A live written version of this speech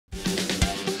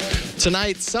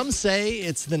Tonight, some say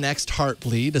it's the next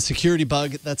Heartbleed, a security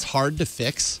bug that's hard to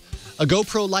fix, a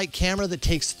GoPro-Like camera that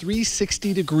takes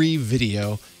 360-degree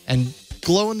video, and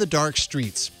glow-in-the-dark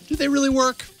streets. Do they really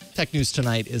work? Tech News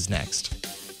Tonight is next.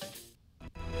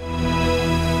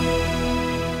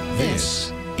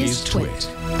 This is Twit.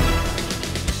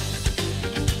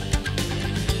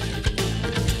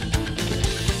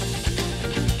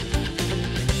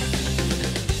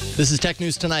 This is Tech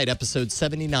News Tonight, episode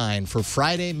 79 for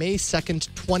Friday, May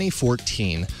 2nd,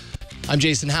 2014. I'm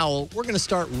Jason Howell. We're going to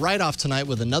start right off tonight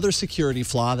with another security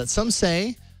flaw that some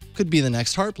say could be the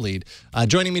next Heartbleed.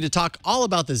 Joining me to talk all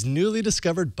about this newly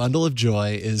discovered bundle of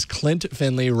joy is Clint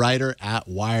Finley, writer at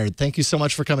Wired. Thank you so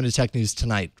much for coming to Tech News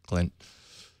Tonight, Clint.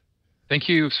 Thank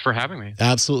you for having me.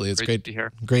 Absolutely. It's great to be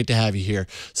here. Great to have you here.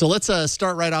 So let's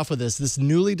start right off with this. This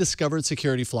newly discovered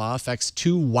security flaw affects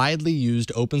two widely used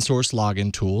open source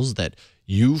login tools that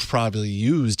you've probably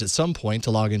used at some point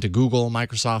to log into Google,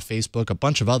 Microsoft, Facebook, a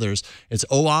bunch of others. It's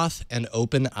OAuth and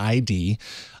OpenID.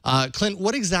 Clint,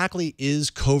 what exactly is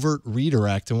Covert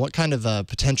Redirect and what kind of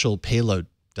potential payload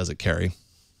does it carry?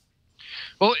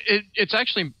 Well, it's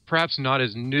actually perhaps not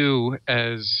as new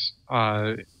as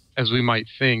we might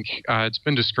think. It's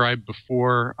been described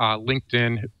before.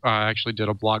 LinkedIn actually did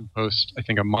a blog post, I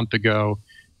think a month ago,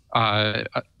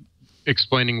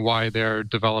 explaining why their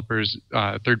developers,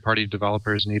 third-party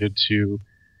developers, needed to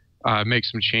make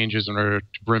some changes in order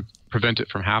to prevent it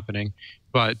from happening.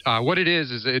 But what it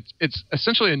is it's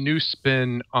essentially a new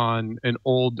spin on an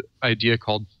old idea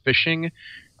called phishing,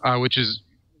 which is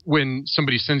when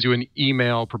somebody sends you an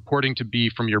email purporting to be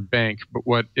from your bank, but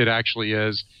what it actually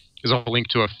is a link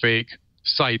to a fake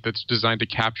site that's designed to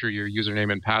capture your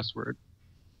username and password.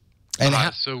 And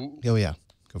this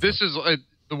is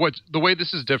the way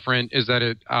this is different is that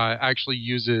it actually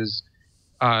uses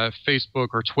Facebook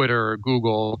or Twitter or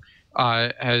Google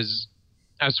as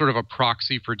sort of a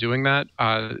proxy for doing that.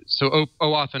 So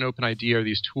OAuth and OpenID are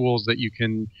these tools that you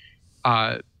can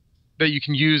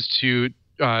use to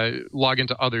log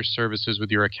into other services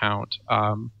with your account.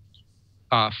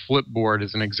 Flipboard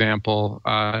is an example,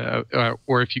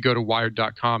 or if you go to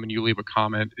wired.com and you leave a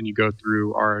comment and you go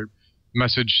through our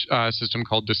message system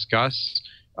called Discuss,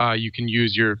 you can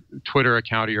use your Twitter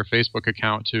account or your Facebook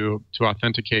account to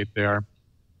authenticate there.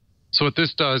 So what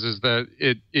this does is that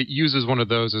it uses one of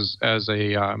those as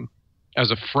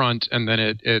a front, and then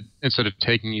it instead of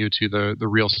taking you to the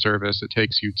real service, it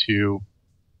takes you to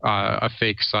a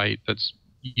fake site that's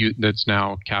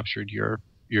now captured your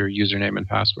username and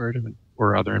password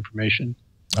or other information.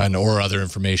 Or other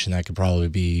information that could probably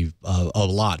be a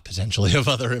lot potentially of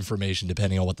other information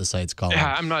depending on what the site's called.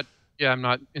 Yeah, I'm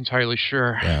not entirely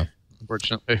sure. Yeah.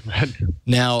 Unfortunately.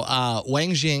 Now,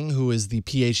 Wang Jing, who is the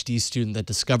PhD student that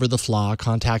discovered the flaw,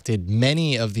 contacted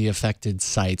many of the affected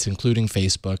sites, including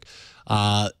Facebook.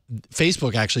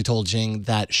 Facebook actually told Jing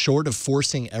that short of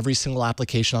forcing every single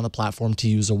application on the platform to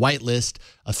use a whitelist,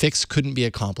 a fix couldn't be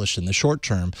accomplished in the short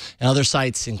term. And other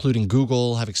sites, including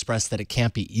Google, have expressed that it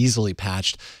can't be easily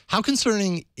patched. How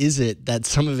concerning is it that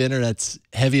some of Internet's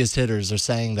heaviest hitters are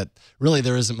saying that really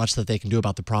there isn't much that they can do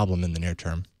about the problem in the near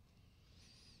term?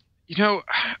 You know,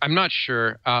 I'm not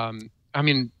sure. I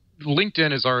mean,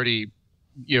 LinkedIn is already,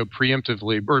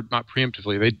 preemptively, or not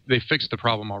preemptively, they fixed the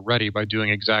problem already by doing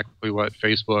exactly what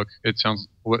Facebook, it sounds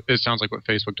like what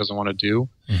Facebook doesn't want to do.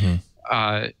 Mm-hmm.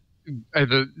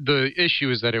 The issue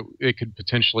is that it could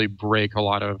potentially break a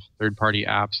lot of third-party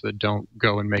apps that don't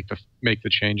go and make the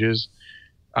changes.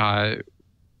 To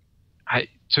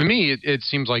me, it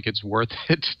seems like it's worth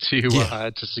it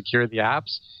to secure the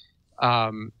apps.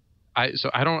 So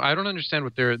I don't understand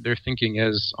what their thinking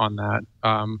is on that.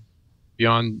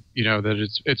 Beyond that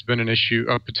it's been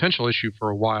a potential issue for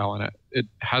a while, and it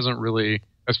hasn't really,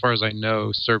 as far as I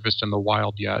know, surfaced in the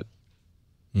wild yet.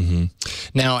 Mm-hmm.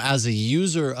 Now, as a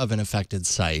user of an affected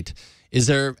site, is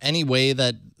there any way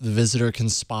that the visitor can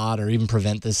spot or even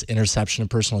prevent this interception of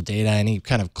personal data? Any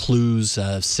kind of clues,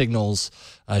 signals,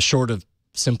 short of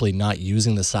simply not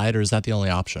using the site, or is that the only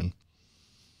option?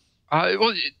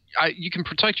 Well, you can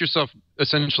protect yourself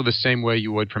essentially the same way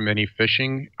you would from any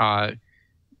phishing.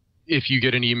 If you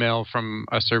get an email from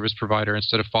a service provider,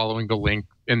 instead of following the link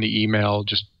in the email,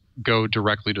 just go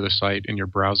directly to the site in your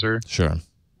browser. Sure.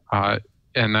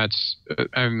 And that's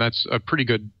a pretty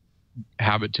good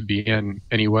habit to be in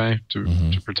anyway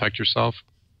to protect yourself.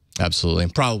 Absolutely.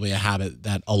 Probably a habit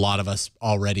that a lot of us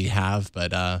already have,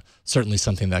 but certainly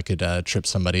something that could trip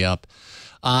somebody up.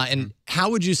 And how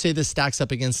would you say this stacks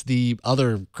up against the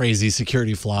other crazy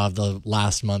security flaw of the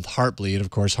last month, Heartbleed? Of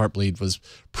course, Heartbleed was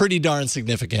pretty darn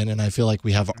significant, and I feel like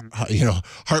we have,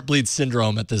 Heartbleed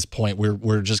syndrome at this point.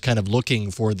 We're just kind of looking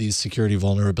for these security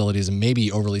vulnerabilities and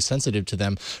maybe overly sensitive to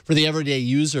them. For the everyday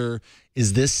user,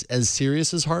 is this as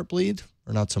serious as Heartbleed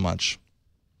or not so much?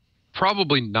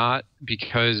 Probably not,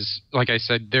 because, like I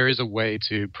said, there is a way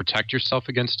to protect yourself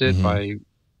against it by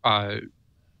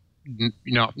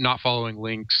not following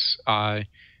links.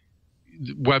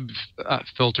 Web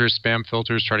filters, spam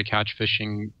filters try to catch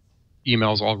phishing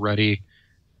emails already.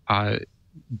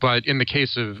 But in the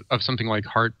case of something like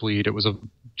Heartbleed, it was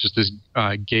just this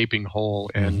gaping hole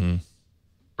in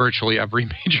virtually every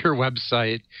major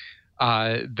website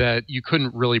that you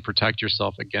couldn't really protect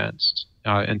yourself against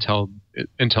until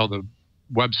the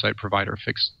website provider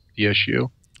fixed the issue.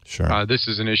 Sure. This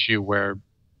is an issue where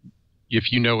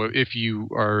if you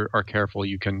are careful,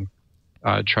 you can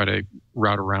try to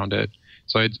route around it.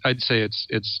 So I'd say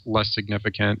it's less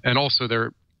significant. And also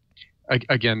there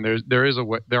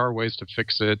are ways to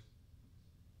fix it.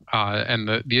 And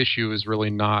the issue is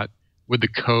really not with the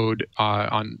code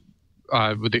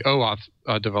with the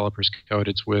OAuth developers code.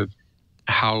 It's with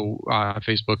how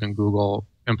Facebook and Google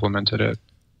implemented it.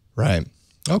 Right.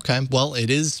 Okay. Well, it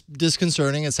is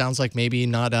disconcerting. It sounds like maybe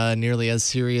not nearly as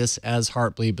serious as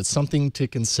Heartbleed, but something to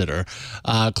consider.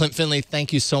 Clint Finley,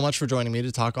 thank you so much for joining me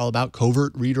to talk all about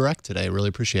Covert Redirect today. Really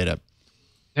appreciate it.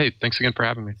 Hey, thanks again for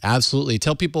having me. Absolutely.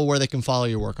 Tell people where they can follow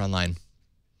your work online.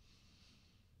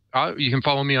 You can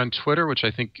follow me on Twitter, which I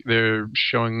think they're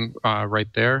showing right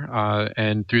there.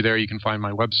 And through there, you can find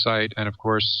my website and, of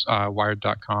course,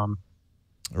 wired.com.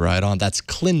 Right on. That's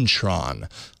Clintron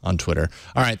on Twitter.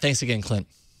 All right. Thanks again, Clint.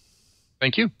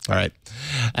 Thank you. All right.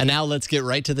 And now let's get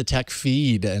right to the tech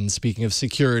feed. And speaking of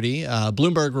security,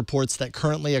 Bloomberg reports that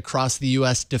currently across the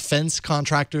U.S., defense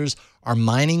contractors are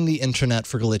mining the internet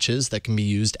for glitches that can be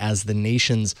used as the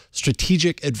nation's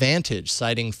strategic advantage,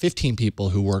 citing 15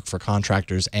 people who work for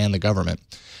contractors and the government.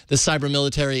 This cyber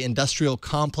military industrial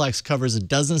complex covers a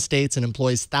dozen states and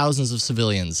employs thousands of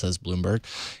civilians, says Bloomberg.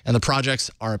 And the projects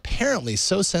are apparently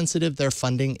so sensitive their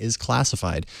funding is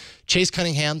classified. Chase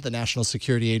Cunningham, the National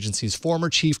Security Agency's former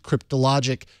chief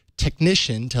cryptologic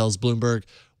technician, tells Bloomberg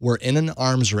we're in an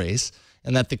arms race,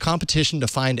 and that the competition to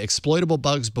find exploitable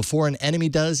bugs before an enemy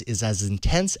does is as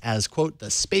intense as, quote,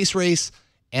 the space race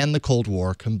and the Cold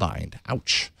War combined.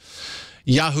 Ouch.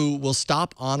 Yahoo will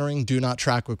stop honoring do not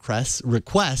track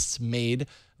requests made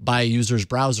by a user's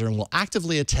browser and will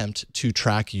actively attempt to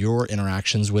track your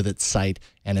interactions with its site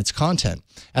and its content.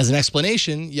 As an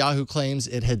explanation, Yahoo claims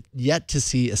it had yet to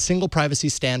see a single privacy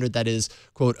standard that is,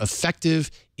 quote, effective,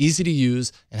 easy to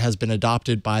use, and has been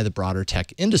adopted by the broader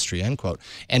tech industry, end quote,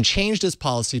 and changed its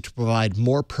policy to provide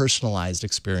more personalized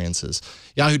experiences.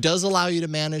 Yahoo does allow you to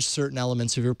manage certain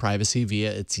elements of your privacy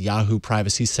via its Yahoo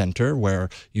Privacy Center, where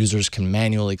users can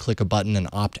manually click a button and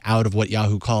opt out of what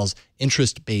Yahoo calls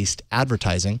interest-based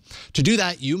advertising. To do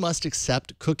that, you must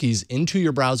accept cookies into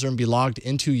your browser and be logged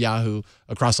into Yahoo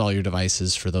across all your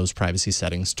devices for those privacy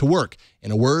settings to work.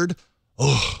 In a word,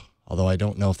 although I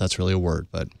don't know if that's really a word,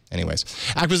 but anyways.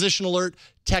 Acquisition alert,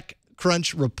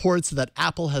 TechCrunch reports that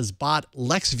Apple has bought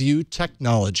LuxVue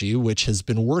technology, which has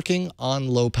been working on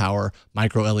low-power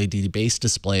micro-LED-based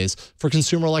displays for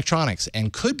consumer electronics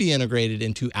and could be integrated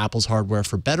into Apple's hardware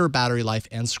for better battery life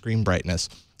and screen brightness.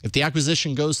 If the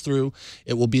acquisition goes through,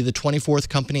 it will be the 24th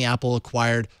company Apple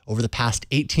acquired over the past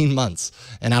 18 months.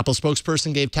 An Apple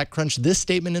spokesperson gave TechCrunch this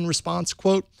statement in response,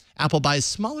 quote, Apple buys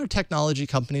smaller technology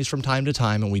companies from time to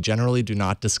time, and we generally do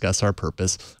not discuss our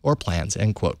purpose or plans,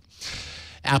 end quote.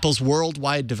 Apple's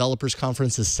Worldwide Developers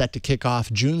Conference is set to kick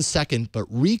off June 2nd,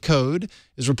 but Recode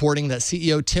is reporting that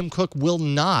CEO Tim Cook will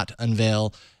not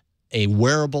unveil a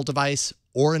wearable device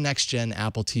or a next-gen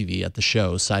Apple TV at the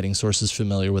show, citing sources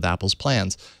familiar with Apple's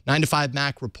plans.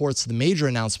 9to5Mac reports the major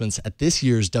announcements at this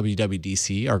year's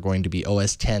WWDC are going to be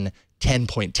OS X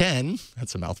 10.10,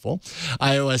 that's a mouthful,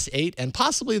 iOS 8, and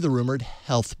possibly the rumored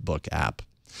Health Book app.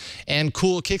 And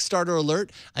cool Kickstarter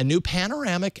alert, a new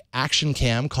panoramic action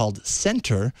cam called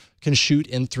Center can shoot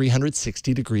in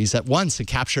 360 degrees at once and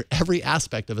capture every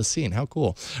aspect of a scene. How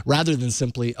cool. Rather than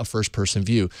simply a first-person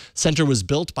view. Center was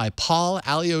built by Paul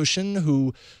Alyoshin,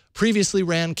 who previously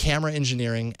ran camera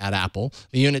engineering at Apple.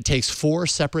 The unit takes 4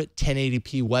 separate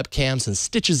 1080p webcams and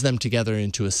stitches them together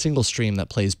into a single stream that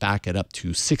plays back at up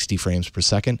to 60 frames per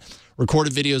second.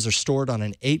 Recorded videos are stored on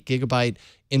an 8 GB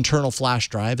internal flash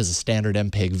drive as a standard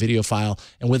MPEG video file.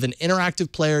 And with an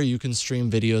interactive player, you can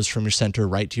stream videos from your center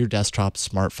right to your desktop,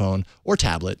 smartphone, or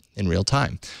tablet in real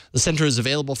time. The center is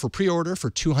available for pre-order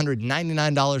for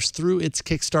 $299 through its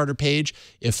Kickstarter page.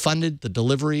 If funded, the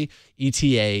delivery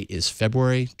ETA is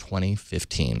February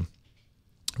 2015.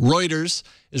 Reuters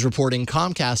is reporting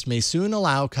Comcast may soon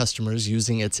allow customers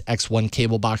using its X1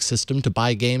 cable box system to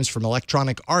buy games from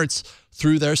Electronic Arts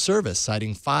through their service,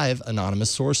 citing 5 anonymous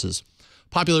sources.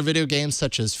 Popular video games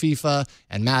such as FIFA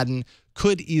and Madden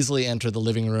could easily enter the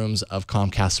living rooms of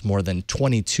Comcast's more than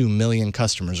 22 million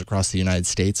customers across the United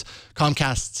States.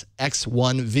 Comcast's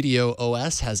X1 Video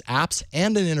OS has apps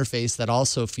and an interface that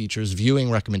also features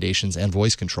viewing recommendations and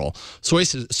voice control.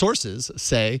 Sources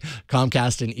say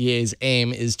Comcast and EA's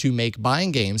aim is to make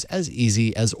buying games as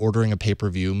easy as ordering a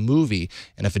pay-per-view movie.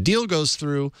 And if a deal goes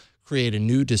through, create a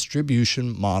new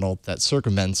distribution model that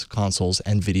circumvents consoles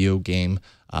and video game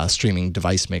streaming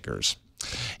device makers.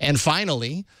 And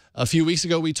finally, a few weeks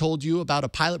ago, we told you about a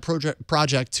pilot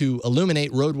project to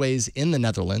illuminate roadways in the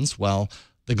Netherlands. Well,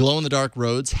 the glow-in-the-dark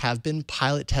roads have been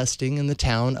pilot testing in the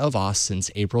town of Oss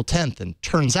since April 10th. And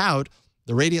turns out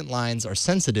the radiant lines are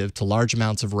sensitive to large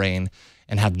amounts of rain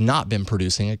and have not been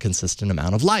producing a consistent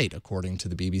amount of light, according to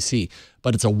the BBC.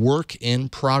 But it's a work in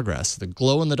progress. The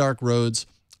glow-in-the-dark roads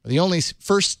are the only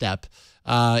first step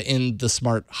in the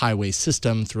smart highway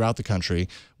system throughout the country,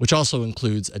 which also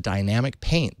includes a dynamic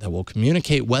paint that will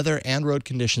communicate weather and road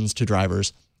conditions to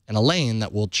drivers, and a lane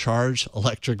that will charge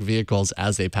electric vehicles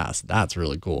as they pass. That's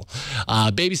really cool.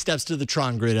 Baby steps to the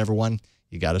Tron grid, everyone.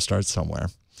 You got to start somewhere.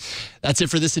 That's it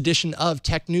for this edition of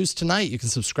Tech News Tonight. You can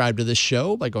subscribe to this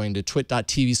show by going to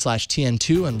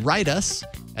twit.tv/TN2 and write us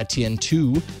at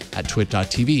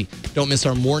tn2@twit.tv. Don't miss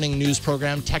our morning news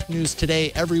program, Tech News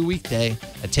Today, every weekday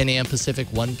at 10 a.m. Pacific,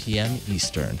 1 p.m.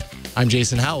 Eastern. I'm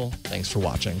Jason Howell. Thanks for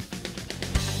watching.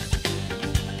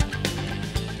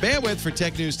 Bandwidth for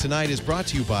Tech News Tonight is brought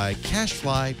to you by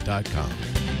CashFly.com.